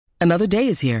Another day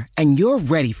is here, and you're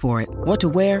ready for it. What to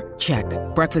wear? Check.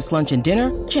 Breakfast, lunch, and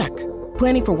dinner? Check.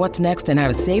 Planning for what's next and how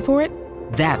to save for it?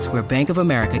 That's where Bank of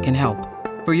America can help.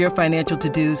 For your financial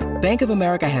to-dos, Bank of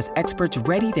America has experts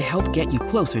ready to help get you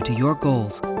closer to your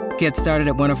goals. Get started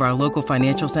at one of our local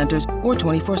financial centers or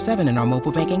 24/7 in our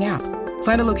mobile banking app.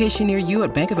 Find a location near you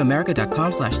at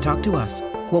bankofamerica.com/talktous.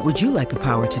 What would you like the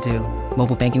power to do?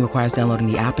 Mobile banking requires downloading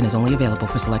the app and is only available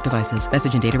for select devices.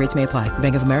 Message and data rates may apply.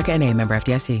 Bank of America N.A., member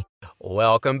FDIC.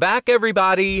 Welcome back,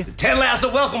 everybody. Ted Lasso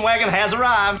welcome wagon has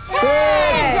arrived.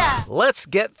 Ted! Let's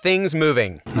get things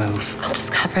moving. Move. I'll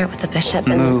just cover it with the bishop.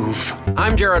 Move.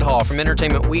 I'm Jared Hall from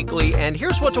Entertainment Weekly, and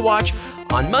here's what to watch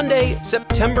on Monday,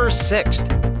 September 6th.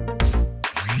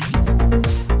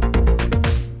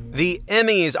 The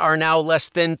Emmys are now less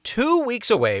than 2 weeks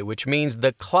away, which means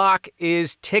the clock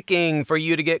is ticking for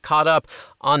you to get caught up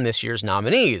on this year's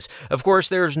nominees. Of course,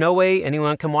 there's no way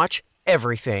anyone can watch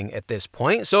everything at this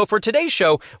point. So for today's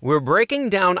show, we're breaking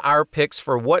down our picks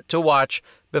for what to watch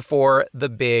before the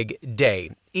big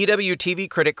day. EWTV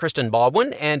critic Kristen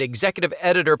Baldwin and executive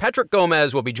editor Patrick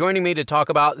Gomez will be joining me to talk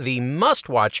about the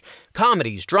must-watch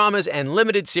comedies, dramas, and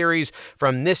limited series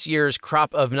from this year's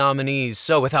crop of nominees.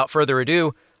 So without further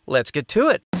ado, let's get to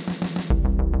it.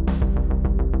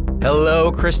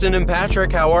 Hello, Kristen and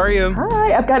Patrick. How are you?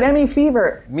 Hi, I've got Emmy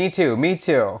fever. Me too.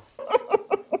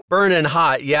 Burning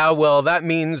hot. Yeah, well, that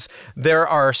means there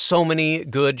are so many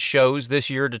good shows this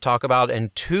year to talk about,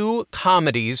 and 2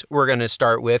 comedies we're going to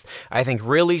start with, I think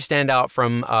really stand out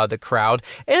from the crowd.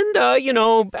 And,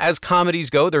 as comedies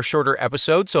go, they're shorter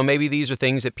episodes, so maybe these are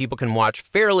things that people can watch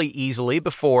fairly easily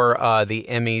before the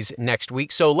Emmys next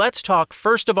week. So let's talk,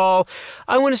 first of all,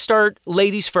 I want to start,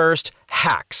 ladies first,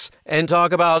 Hacks, and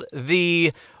talk about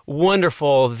the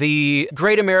wonderful, the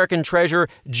great American treasure,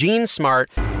 Jean Smart.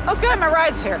 Oh, good, my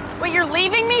ride's here. Wait, you're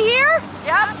leaving me here?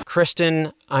 Yep.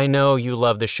 Kristen, I know you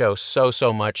love the show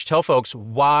so much. Tell folks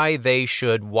why they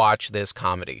should watch this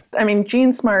comedy. I mean,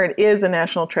 Jean Smart is a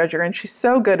national treasure, and she's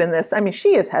so good in this. I mean,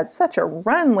 she has had such a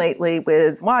run lately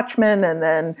with Watchmen and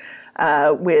then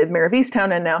with Mayor of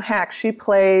Easttown and now Hacks. She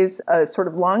plays a sort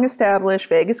of long-established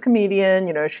Vegas comedian.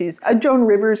 You know, she's a Joan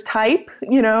Rivers type.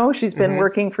 You know, she's been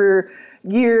working for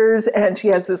years, and she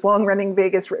has this long-running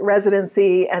Vegas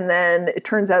residency, and then it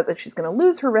turns out that she's going to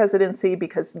lose her residency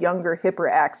because younger, hipper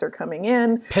acts are coming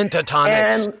in.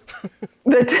 Pentatonics. And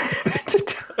the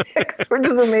Pentatonics, which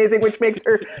is amazing, which makes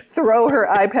her throw her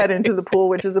iPad into the pool,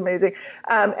 which is amazing.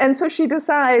 And so she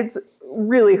decides,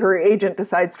 really her agent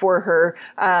decides for her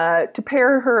to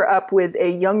pair her up with a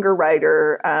younger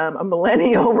writer, a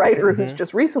millennial writer who's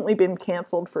just recently been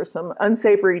canceled for some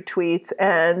unsavory tweets.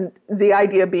 And the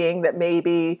idea being that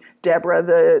maybe Deborah,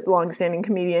 the longstanding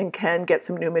comedian, can get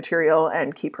some new material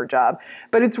and keep her job.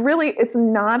 But it's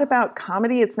not about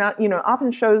comedy. It's not,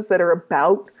 often shows that are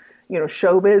about,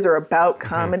 showbiz or about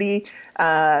comedy,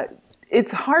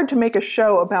 it's hard to make a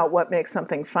show about what makes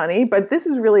something funny, but this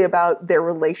is really about their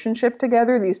relationship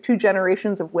together, these 2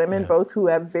 generations of women, both who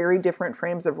have very different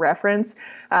frames of reference,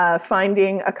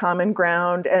 finding a common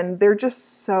ground, and they're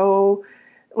just so,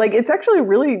 it's actually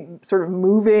really sort of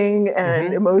moving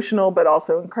and emotional, but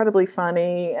also incredibly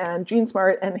funny, and Jean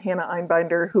Smart and Hannah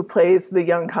Einbinder, who plays the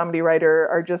young comedy writer,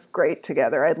 are just great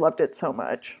together. I loved it so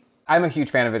much. I'm a huge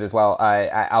fan of it as well,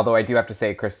 although I do have to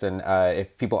say, Kristen,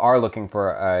 if people are looking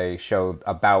for a show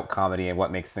about comedy and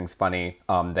what makes things funny,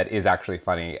 that is actually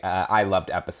funny, I loved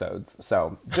Episodes.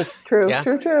 So just True.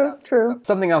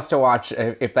 something else to watch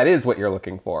if that is what you're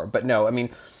looking for. But no, I mean,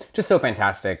 just so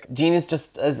fantastic. Jean is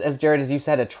just, as Jared, as you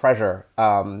said, a treasure.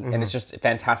 And it's just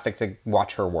fantastic to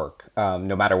watch her work,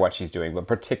 no matter what she's doing, but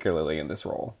particularly in this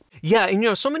role. Yeah,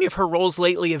 and so many of her roles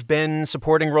lately have been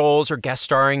supporting roles or guest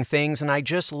starring things, and I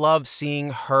just love seeing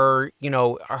her,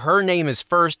 her name is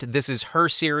first, this is her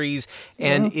series,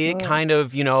 and it kind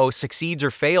of, succeeds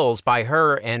or fails by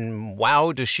her, and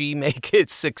wow, does she make it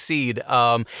succeed.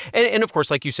 And of course,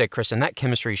 like you said, Kristen, that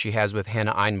chemistry she has with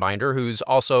Hannah Einbinder, who's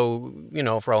also,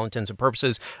 for all intents and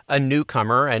purposes, a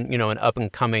newcomer and, an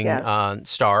up-and-coming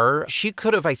star. She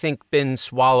could have, I think, been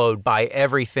swallowed by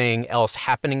everything else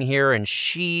happening here, and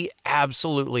she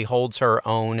absolutely holds her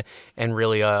own and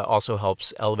really also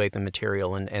helps elevate the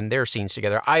material and their scenes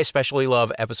together. I especially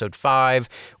love episode 5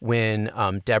 when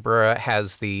Deborah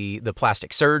has the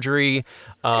plastic surgery.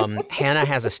 Hannah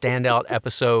has a standout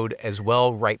episode as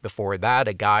well right before that,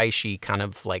 a guy she kind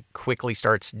of quickly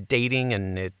starts dating,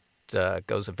 and it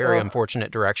goes a very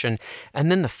unfortunate direction.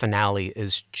 And then the finale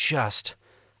is just,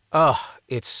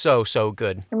 it's so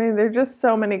good. I mean, there are just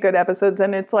so many good episodes,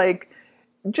 and it's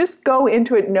just go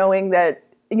into it knowing that,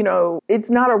 it's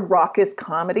not a raucous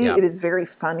comedy. Yeah. It is very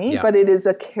funny, but it is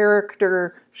a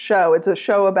character show. It's a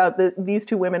show about these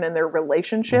two women and their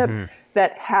relationship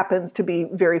that happens to be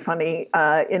very funny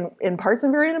in parts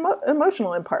and very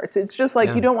emotional in parts. It's just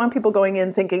like you don't want people going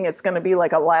in thinking it's going to be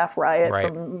like a laugh riot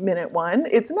from minute one.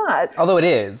 It's not. Although it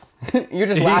is. You're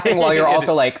just laughing while you're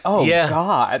also like, oh,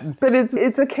 God. But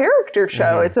it's a character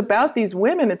show. It's about these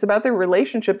women. It's about their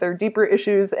relationship, their deeper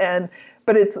issues,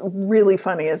 but it's really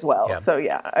funny as well. Yeah. So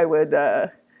yeah, I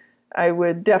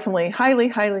would definitely highly,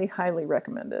 highly, highly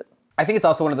recommend it. I think it's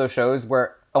also one of those shows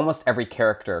where almost every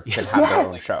character could have their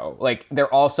own show. Like,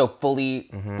 they're also fully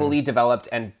developed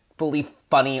and fully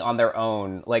funny on their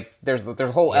own. Like, there's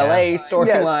a whole LA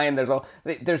storyline.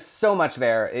 There's so much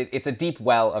there. It's a deep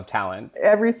well of talent.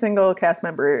 Every single cast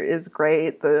member is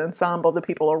great. The ensemble, the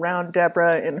people around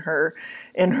Deborah in her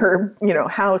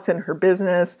house, in her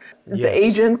business, the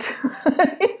agent.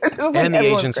 And the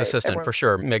agent's assistant, for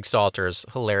sure. Meg Stalter is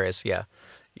hilarious, yeah.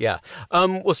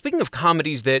 Well, speaking of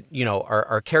comedies that,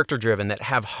 are character-driven, that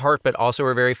have heart but also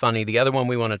are very funny, the other one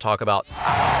we want to talk about.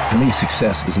 For me,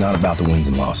 success is not about the wins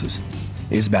and losses.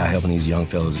 It's about helping these young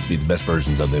fellas be the best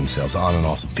versions of themselves on and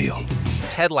off the field.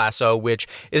 Ted Lasso, which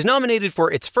is nominated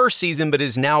for its first season, but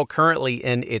is now currently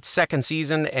in its second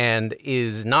season and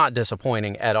is not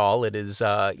disappointing at all. It is,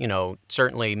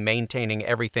 certainly maintaining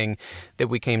everything that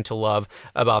we came to love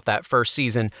about that first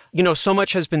season. So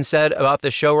much has been said about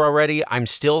the show already. I'm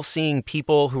still seeing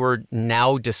people who are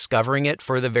now discovering it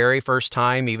for the very first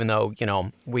time, even though,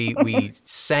 we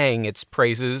sang its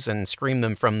praises and screamed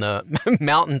them from the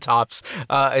mountaintops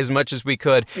as much as we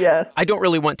could. Yes. I don't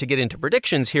really want to get into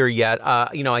predictions here yet.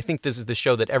 I think this is the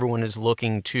show that everyone is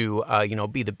looking to,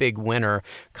 be the big winner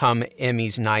come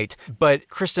Emmys night. But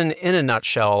Kristen, in a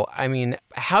nutshell, I mean,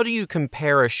 how do you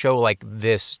compare a show like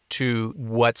this to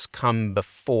what's come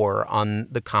before on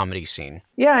the comedy scene?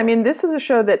 Yeah, I mean, this is a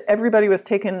show that everybody was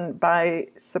taken by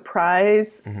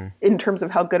surprise in terms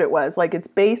of how good it was. Like, it's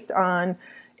based on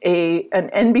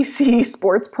an NBC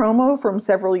sports promo from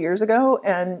several years ago.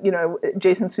 And,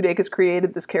 Jason Sudeikis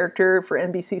created this character for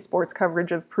NBC sports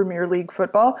coverage of Premier League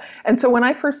football. And so when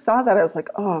I first saw that, I was like,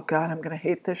 oh God, I'm going to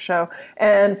hate this show.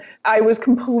 And I was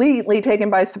completely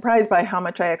taken by surprise by how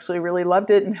much I actually really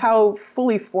loved it and how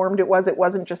fully formed it was. It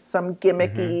wasn't just some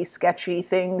gimmicky, sketchy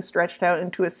thing stretched out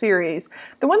into a series.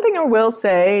 The one thing I will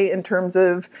say in terms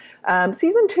of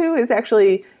season 2 is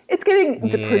actually, it's getting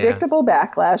the predictable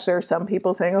backlash. There are some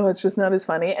people saying, oh, it's just not as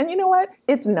funny. And you know what?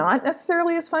 It's not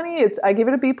necessarily as funny. I give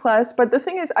it a B+. But the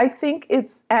thing is, I think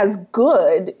it's as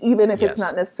good, even if it's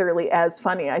not necessarily as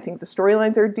funny. I think the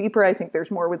storylines are deeper. I think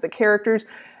there's more with the characters.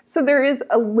 So there is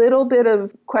a little bit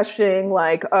of questioning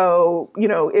like,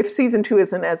 if season 2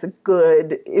 isn't as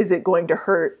good, is it going to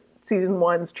hurt season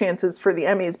 1's chances for the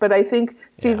Emmys? But I think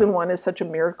season 1 is such a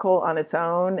miracle on its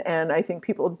own. And I think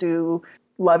people do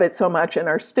love it so much and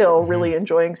are still really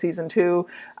enjoying season 2.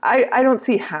 I don't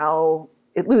see how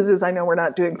it loses. I know we're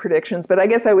not doing predictions, but I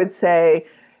guess I would say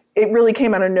it really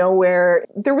came out of nowhere.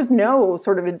 There was no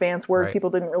sort of advance word. Right.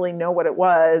 People didn't really know what it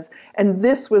was. And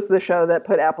this was the show that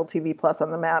put Apple TV Plus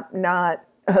on the map, not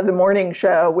the morning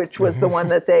show, which was the one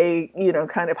that they,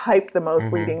 kind of hyped the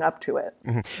most leading up to it.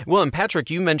 Well, and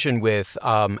Patrick, you mentioned with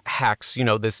Hacks,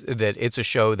 that it's a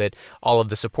show that all of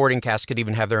the supporting cast could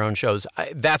even have their own shows.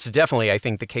 That's definitely, I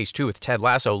think, the case too with Ted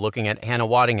Lasso, looking at Hannah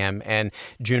Waddingham and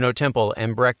Juno Temple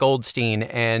and Brett Goldstein,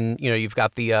 and you've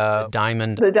got the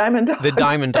Diamond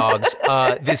Dogs.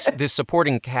 This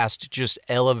supporting cast just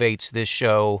elevates this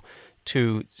show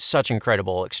to such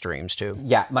incredible extremes, too.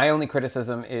 Yeah, my only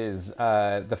criticism is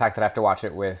the fact that I have to watch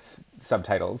it with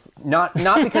subtitles. Not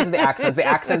because of the accents. The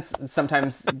accents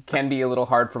sometimes can be a little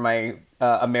hard for my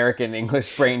American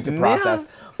English brain to process.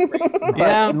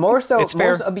 But more so,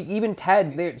 even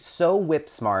Ted, they're so whip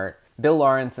smart. Bill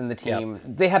Lawrence and the team,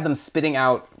 they have them spitting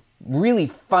out really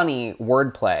funny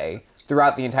wordplay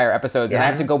throughout the entire episodes, and I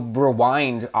have to go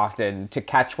rewind often to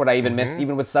catch what I even missed,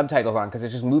 even with subtitles on, because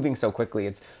it's just moving so quickly.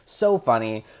 It's so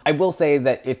funny. I will say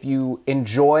that if you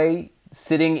enjoy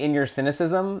sitting in your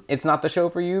cynicism, it's not the show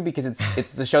for you, because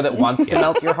it's the show that wants to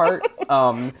melt your heart.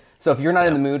 So if you're not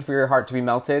in the mood for your heart to be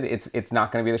melted, it's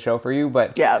not going to be the show for you.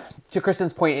 But to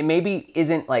Kristen's point, it maybe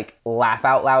isn't like laugh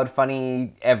out loud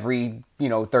funny every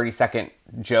 30-second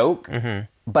joke,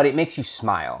 but it makes you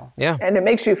smile. Yeah, and it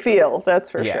makes you feel. That's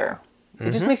for sure.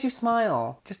 It just makes you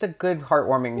smile. Just a good,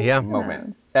 heartwarming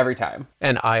moment every time.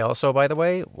 And I also, by the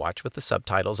way, watch with the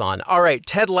subtitles on. All right,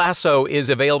 Ted Lasso is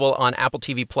available on Apple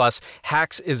TV+.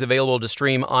 Hacks is available to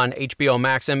stream on HBO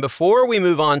Max. And before we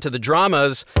move on to the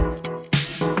dramas...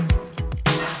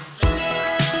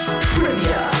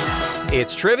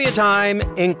 It's trivia time,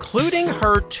 including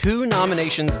her 2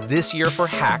 nominations this year for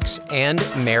Hacks and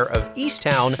Mayor of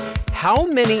Easttown. How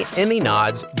many Emmy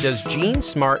nods does Jean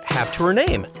Smart have to her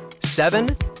name?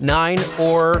 7, 9,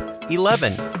 or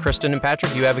 11? Kristen and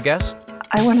Patrick, you have a guess?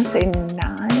 I want to say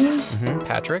 9.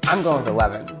 Patrick? I'm going with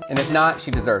 11. And if not,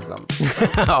 she deserves them.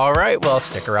 All right, well,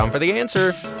 stick around for the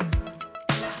answer.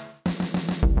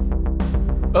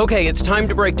 Okay, it's time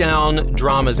to break down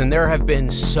dramas, and there have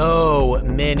been so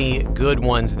many good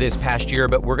ones this past year,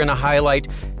 but we're going to highlight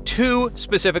 2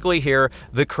 specifically here.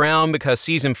 The Crown, because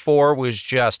season 4 was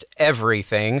just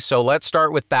everything. So let's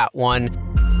start with that one.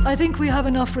 I think we have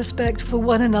enough respect for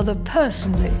one another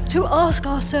personally to ask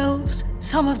ourselves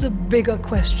some of the bigger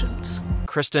questions.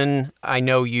 Kristen, I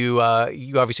know you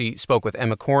obviously spoke with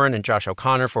Emma Corrin and Josh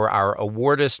O'Connor for our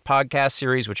Awardist podcast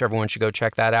series, which everyone should go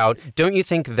check that out. Don't you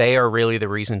think they are really the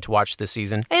reason to watch this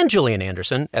season? And Gillian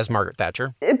Anderson as Margaret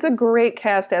Thatcher. It's a great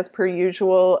cast as per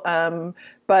usual.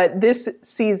 But this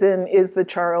season is the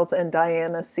Charles and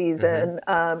Diana season.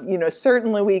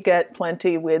 Certainly we get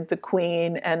plenty with the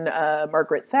Queen and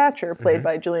Margaret Thatcher, played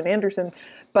by Gillian Anderson.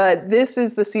 But this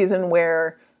is the season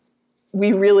where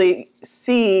we really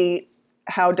see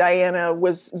how Diana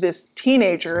was this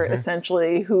teenager,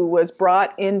 essentially, who was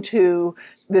brought into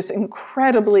this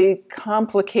incredibly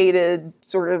complicated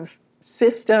sort of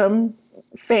system,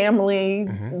 family,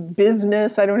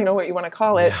 business, I don't even know what you want to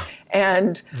call it. Yeah.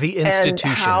 And the institution.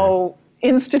 And how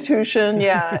institution,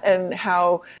 and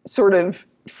how sort of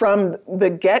from the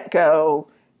get-go,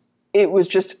 it was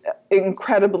just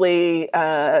incredibly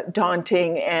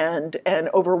daunting and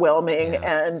overwhelming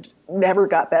and never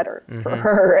got better for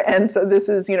her. And so this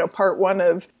is, part 1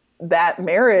 of that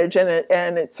marriage, and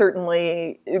it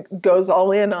certainly goes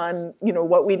all in on,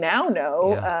 what we now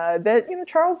know, that,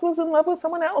 Charles was in love with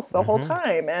someone else the whole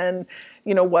time and,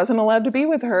 wasn't allowed to be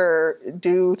with her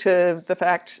due to the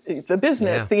fact, the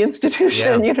business, the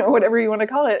institution, whatever you want to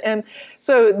call it. And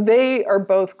so they are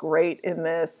both great in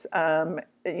this.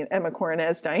 Emma Corrin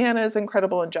as Diana is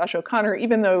incredible, and Josh O'Connor,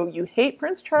 even though you hate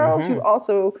Prince Charles, you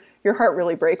also, your heart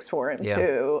really breaks for him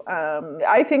too.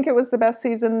 I think it was the best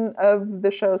season of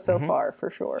the show so far, for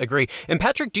sure. Agree. And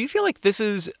Patrick, do you feel like this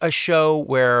is a show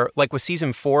where, like with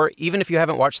season 4, even if you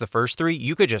haven't watched the first 3,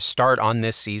 you could just start on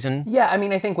this season? Yeah, I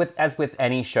mean, I think as with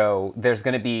any show, there's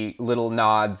going to be little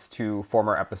nods to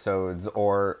former episodes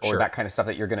or that kind of stuff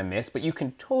that you're going to miss, but you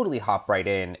can totally hop right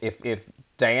in. If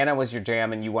Diana was your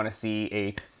jam and you want to see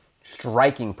a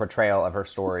striking portrayal of her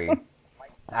story,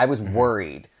 I was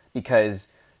worried because,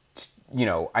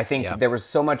 I think there was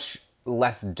so much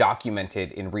less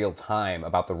documented in real time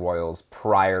about the royals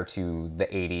prior to the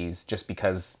 80s just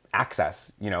because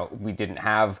access, we didn't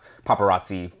have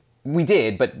paparazzi. We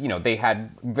did, but, they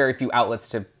had very few outlets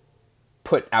to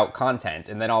put out content.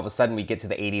 And then all of a sudden we get to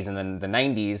the 80s and then the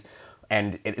 90s,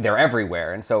 and they're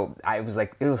everywhere. And so I was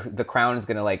like, the Crown is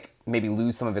going to maybe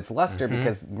lose some of its luster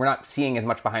because we're not seeing as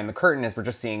much behind the curtain as we're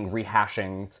just seeing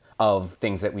rehashings of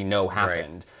things that we know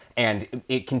happened. Right. And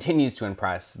it continues to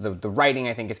impress. The writing,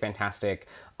 I think, is fantastic.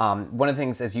 One of the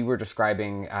things, as you were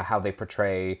describing how they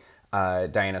portray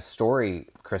Diana's story,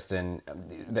 Kristen,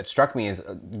 that struck me is,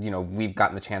 we've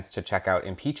gotten the chance to check out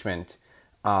Impeachment.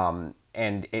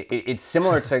 And it's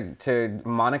similar to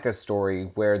Monica's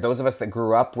story, where those of us that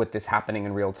grew up with this happening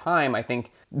in real time, I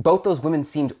think both those women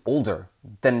seemed older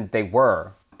than they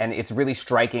were. And it's really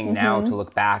striking now to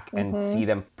look back and see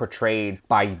them portrayed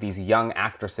by these young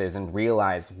actresses and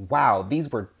realize, wow, these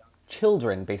were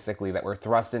children, basically, that were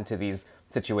thrust into these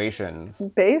situations.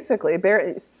 Basically,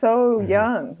 they're so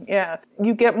young. Yeah.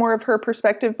 You get more of her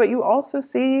perspective, but you also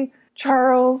see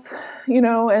Charles,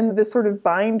 and the sort of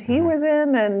bind he was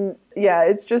in. And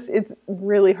it's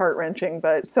really heart-wrenching,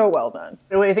 but so well done.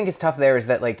 What I think is tough there is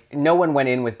that, no one went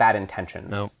in with bad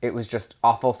intentions. Nope. It was just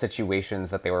awful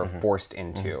situations that they were forced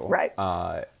into. Right.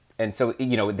 And so,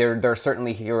 there are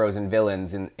certainly heroes and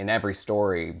villains in every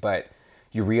story, but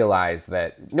you realize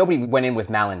that nobody went in with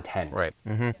malintent. Right.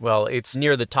 Well, it's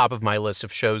near the top of my list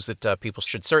of shows that people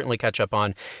should certainly catch up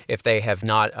on if they have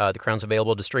not. The Crown's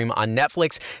available to stream on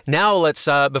Netflix. Now, let's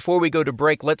before we go to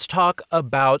break, let's talk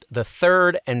about the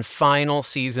 3rd and final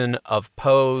season of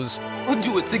Pose. We'll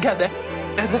do it together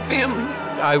as a family.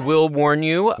 I will warn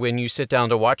you, when you sit down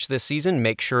to watch this season,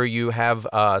 make sure you have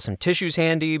some tissues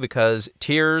handy because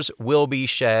tears will be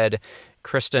shed.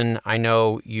 Kristen, I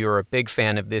know you're a big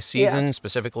fan of this season,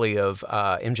 specifically of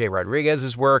MJ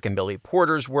Rodriguez's work and Billy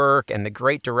Porter's work and the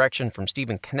great direction from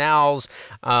Stephen Canals.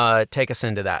 Take us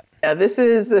into that. Yeah, this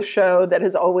is a show that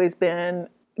has always been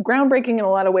groundbreaking in a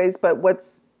lot of ways, but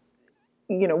what's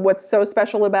what's so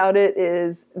special about it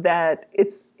is that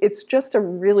it's just a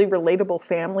really relatable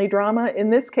family drama. In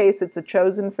this case, it's a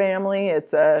chosen family.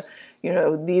 It's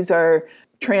these are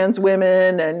trans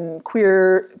women and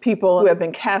queer people who have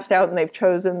been cast out, and they've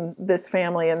chosen this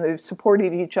family, and they've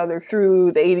supported each other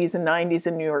through the 80s and 90s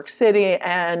in New York City.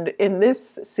 And in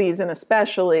this season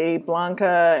especially,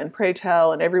 Blanca and Pray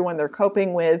Tell and everyone, they're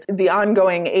coping with the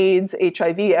ongoing AIDS,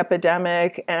 HIV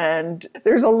epidemic, and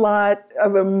there's a lot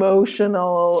of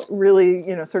emotional, really,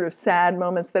 sort of sad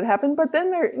moments that happen. But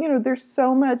then there's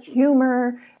so much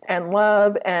humor and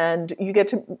love, and you get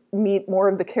to meet more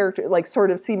of the character, like sort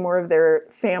of see more of their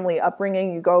family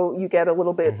upbringing. You get a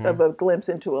little bit of a glimpse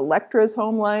into Electra's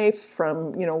home life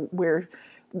from, where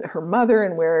her mother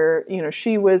and where,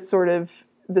 she was sort of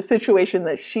the situation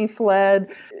that she fled.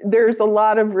 There's a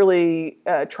lot of really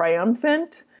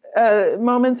triumphant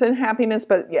moments and happiness,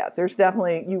 but yeah, there's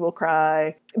definitely, you will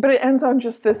cry. But it ends on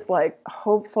just this like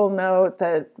hopeful note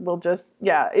that will just,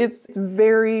 it's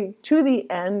very, to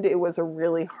the end, it was a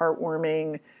really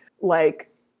heartwarming, like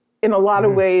in a lot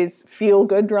of ways,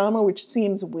 feel-good drama, which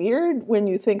seems weird when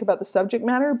you think about the subject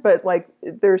matter, but like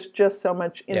there's just so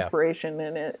much inspiration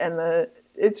in it. And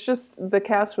it's just, the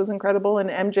cast was incredible. And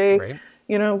MJ, right.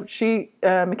 She,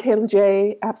 Michaela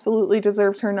J absolutely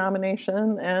deserves her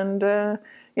nomination. And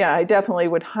I definitely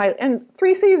would and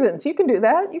 3 seasons, you can do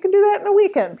that. You can do that in a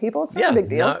weekend, people. It's not a big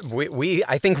deal.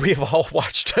 I think we've all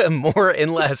watched more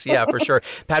and less. Yeah, for sure.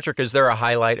 Patrick, is there a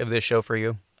highlight of this show for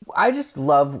you? I just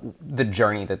love the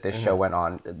journey that this show went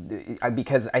on,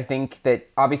 because I think that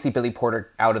obviously Billy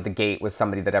Porter out of the gate was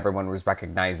somebody that everyone was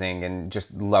recognizing and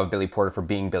just loved Billy Porter for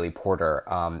being Billy Porter.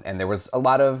 And there was a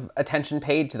lot of attention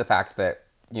paid to the fact that,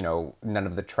 none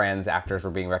of the trans actors were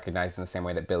being recognized in the same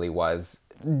way that Billy was.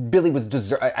 Billy was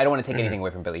I don't want to take anything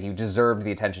away from Billy. He deserved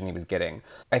the attention he was getting.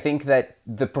 I think that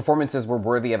the performances were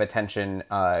worthy of attention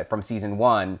from season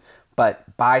 1,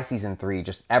 but by season 3,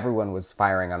 just everyone was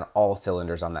firing on all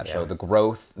cylinders on that show. The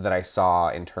growth that I saw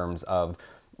in terms of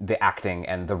the acting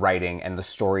and the writing and the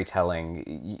storytelling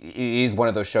is one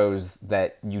of those shows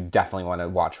that you definitely want to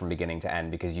watch from beginning to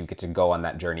end, because you get to go on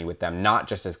that journey with them, not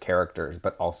just as characters,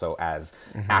 but also as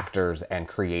actors and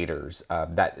creators.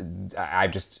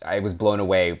 I was blown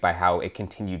away by how it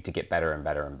continued to get better and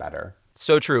better and better.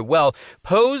 So true. Well,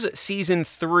 Pose Season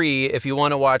 3, if you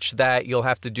want to watch that, you'll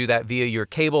have to do that via your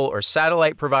cable or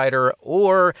satellite provider,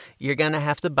 or you're going to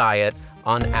have to buy it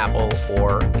on Apple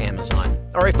or Amazon.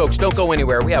 All right, folks, don't go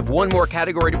anywhere. We have one more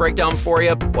category to break down for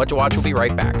you. What to Watch will be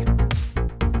right back.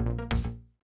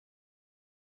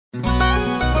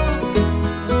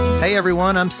 Hey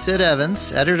everyone, I'm Sid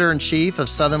Evans, editor-in-chief of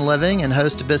Southern Living and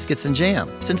host of Biscuits and Jam.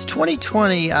 Since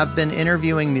 2020, I've been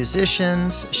interviewing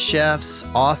musicians, chefs,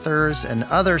 authors, and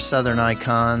other Southern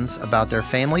icons about their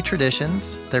family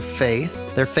traditions, their faith,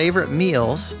 their favorite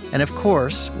meals, and of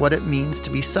course, what it means to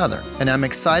be Southern. And I'm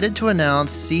excited to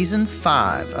announce Season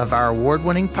 5 of our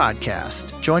award-winning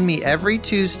podcast. Join me every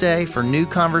Tuesday for new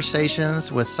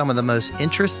conversations with some of the most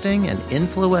interesting and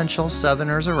influential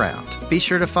Southerners around. Be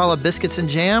sure to follow Biscuits and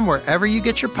Jam wherever you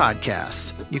get your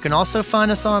podcasts. You can also find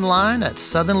us online at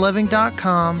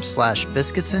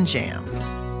southernliving.com/biscuitsandjam.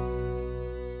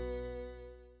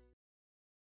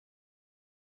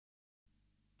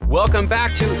 Welcome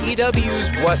back to EW's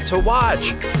What to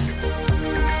Watch.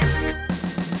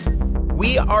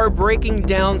 We are breaking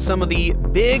down some of the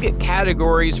big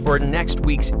categories for next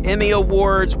week's Emmy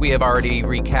Awards. We have already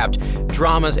recapped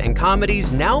dramas and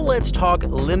comedies. Now let's talk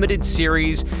limited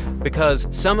series, because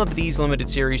some of these limited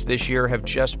series this year have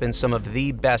just been some of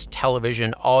the best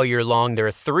television all year long. There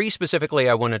are 3 specifically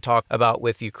I want to talk about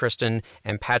with you, Kristen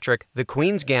and Patrick. The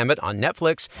Queen's Gambit on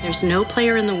Netflix. There's no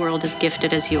player in the world as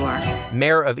gifted as you are.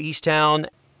 Mare of Easttown.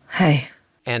 Hey.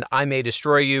 And I May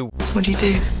Destroy You. What do you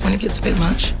do when it gets a bit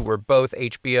much? We're both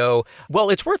HBO. Well,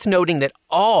 it's worth noting that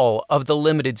all of the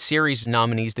limited series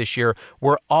nominees this year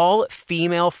were all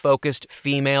female-focused,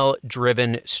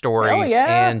 female-driven stories. Oh,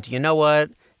 yeah. And you know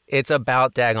what? It's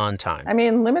about daggone time. I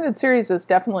mean, limited series has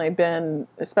definitely been,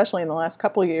 especially in the last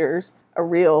couple of years, a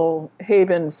real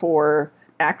haven for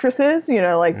actresses.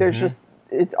 There's just,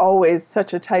 it's always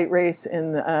such a tight race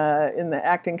in the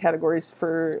acting categories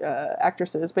for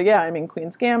actresses. But yeah, I mean,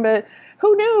 Queen's Gambit.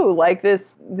 Who knew? Like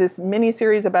this mini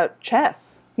series about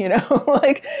chess. It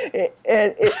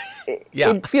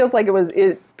feels like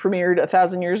it premiered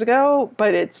 1,000 years ago,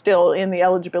 but it's still in the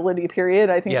eligibility period.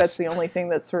 I think that's the only thing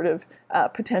that's sort of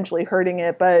potentially hurting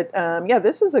it. But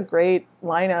this is a great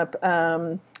lineup.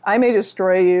 I May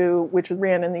Destroy You, which was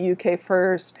ran in the UK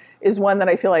first, is one that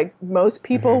I feel like most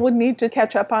people would need to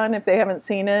catch up on if they haven't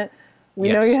seen it.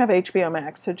 We know you have HBO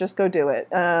Max, so just go do it.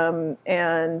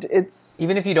 And it's...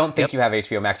 Even if you don't think you have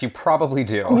HBO Max, you probably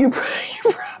do. You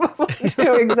probably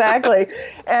do, exactly.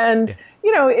 And,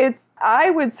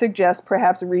 I would suggest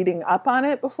perhaps reading up on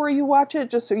it before you watch it,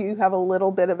 just so you have a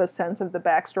little bit of a sense of the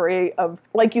backstory of,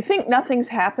 like, you think nothing's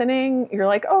happening. You're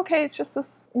like, oh, okay, it's just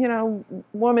this,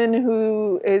 woman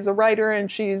who is a writer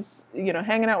and she's,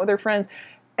 hanging out with her friends.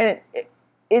 And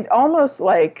it almost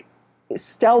like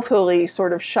stealthily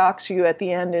sort of shocks you at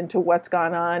the end into what's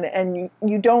gone on, and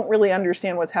you don't really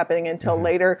understand what's happening until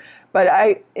later. But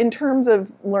in terms of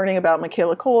learning about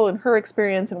Michaela Coel and her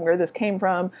experience and where this came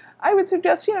from, I would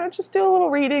suggest, just do a little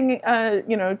reading,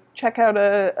 check out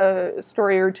a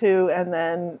story or two, and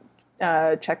then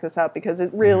check this out, because it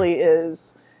really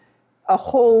is a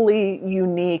wholly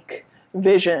unique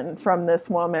vision from this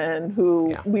woman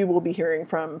who we will be hearing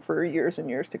from for years and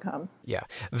years to come. Yeah.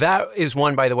 That is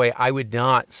one, by the way, I would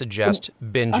not suggest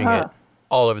binging it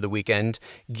all over the weekend.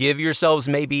 Give yourselves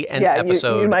maybe an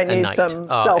episode you might a need night some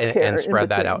self-care and spread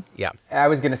that out. Yeah. I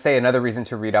was going to say another reason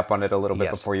to read up on it a little bit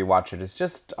before you watch it is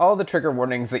just all the trigger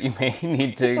warnings that you may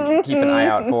need to keep an eye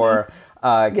out for.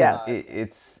 Because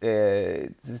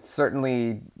it's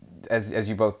certainly, as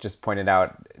you both just pointed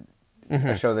out,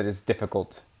 a show that is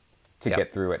difficult to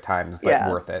get through at times, but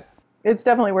worth it. It's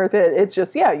definitely worth it. It's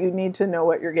just, you need to know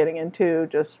what you're getting into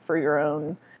just for your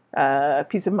own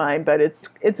peace of mind. But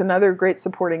it's another great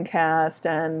supporting cast,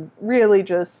 and really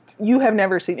just, you have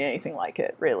never seen anything like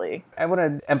it, really. I want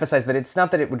to emphasize that it's not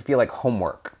that it would feel like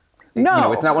homework.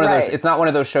 No, it's not one of those. It's not one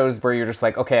of those shows where you're just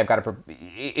like, okay, I've got to.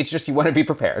 It's just you want to be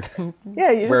prepared.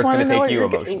 Yeah, you just where it's going to take you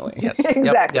emotionally. Yes,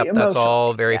 exactly. Yep, that's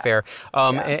all very fair.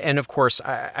 And of course,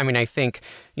 I think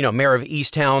Mare of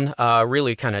Easttown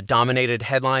really kind of dominated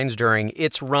headlines during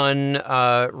its run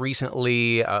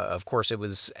recently. Of course, it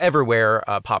was everywhere,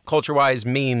 pop culture wise,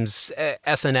 memes,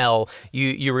 SNL.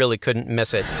 You really couldn't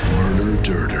miss it.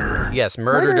 Murder-Durder. Yes,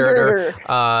 Murder-Durder.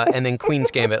 And then Queen's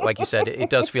Gambit, like you said, it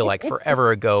does feel like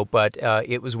forever ago, but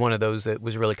it was one of those that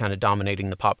was really kind of dominating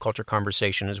the pop culture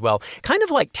conversation as well. Kind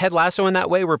of like Ted Lasso in that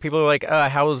way, where people are like,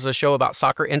 how is a show about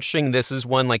soccer interesting? This is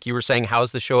one, like you were saying, how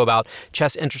is the show about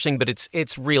chess interesting? But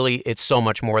it's really so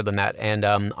much more than that. And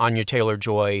Anya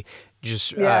Taylor-Joy,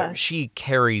 she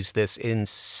carries this in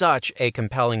such a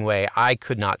compelling way. I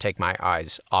could not take my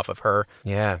eyes off of her.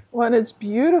 Yeah. Well, and it's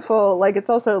beautiful. Like, it's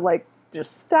also like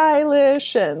just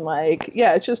stylish and like,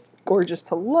 it's just gorgeous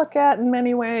to look at in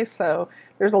many ways. So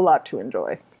there's a lot to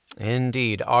enjoy.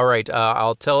 Indeed. All right.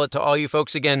 I'll tell it to all you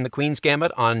folks again. The Queen's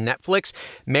Gambit on Netflix,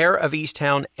 Mare of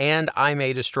Easttown, and I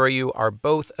May Destroy You are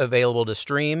both available to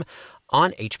stream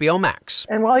on HBO Max.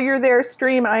 And while you're there,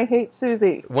 stream I Hate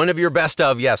Susie. One of your best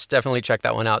of. Yes, definitely check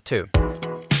that one out too.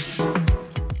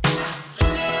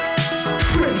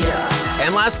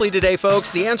 And lastly today,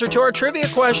 folks, the answer to our trivia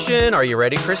question. Are you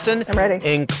ready, Kristen? I'm ready.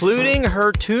 Including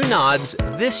her 2 nods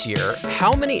this year,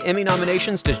 how many Emmy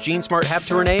nominations does Jean Smart have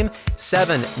to her name?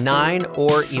 7, 9,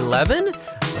 or 11?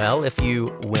 Well, if you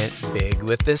went big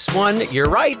with this one, you're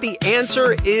right. The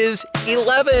answer is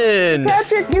 11.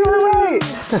 Patrick, you were right.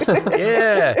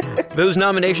 Yeah. Those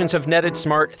nominations have netted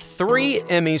Smart 3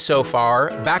 Emmys so far,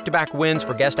 back-to-back wins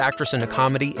for Guest Actress in a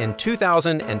Comedy in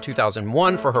 2000 and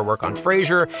 2001 for her work on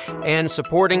Frasier, and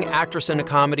Supporting Actress in a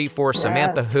Comedy for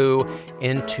Samantha Who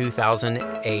in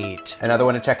 2008. Another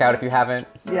one to check out if you haven't.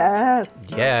 Yes.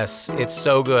 Yes, it's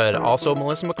so good. Also,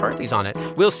 Melissa McCarthy's on it.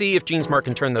 We'll see if Jean Smart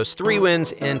can turn those 3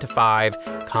 wins into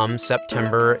 5 come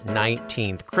September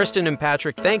 19th. Kristen and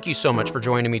Patrick, thank you so much for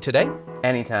joining me today.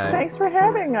 Anytime. Thanks for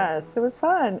having us. It was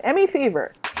fun. Emmy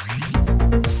fever.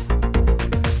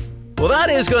 Well,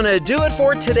 that is going to do it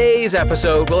for today's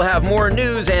episode. We'll have more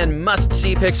news and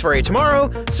must-see picks for you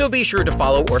tomorrow, so be sure to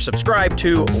follow or subscribe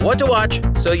to What to Watch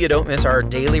so you don't miss our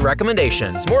daily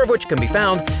recommendations, more of which can be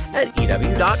found at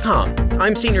EW.com.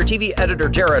 I'm Senior TV Editor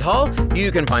Jared Hall.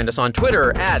 You can find us on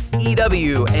Twitter at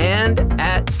EW and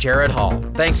at Jared Hall.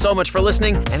 Thanks so much for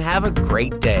listening, and have a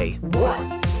great day.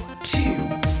 What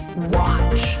to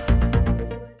watch?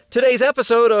 Today's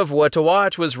episode of What to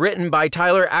Watch was written by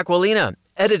Tyler Aquilina,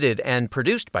 edited and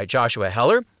produced by Joshua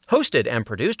Heller, hosted and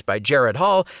produced by Jared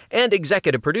Hall, and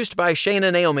executive produced by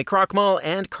Shana Naomi Krochmal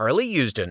and Carly Usden.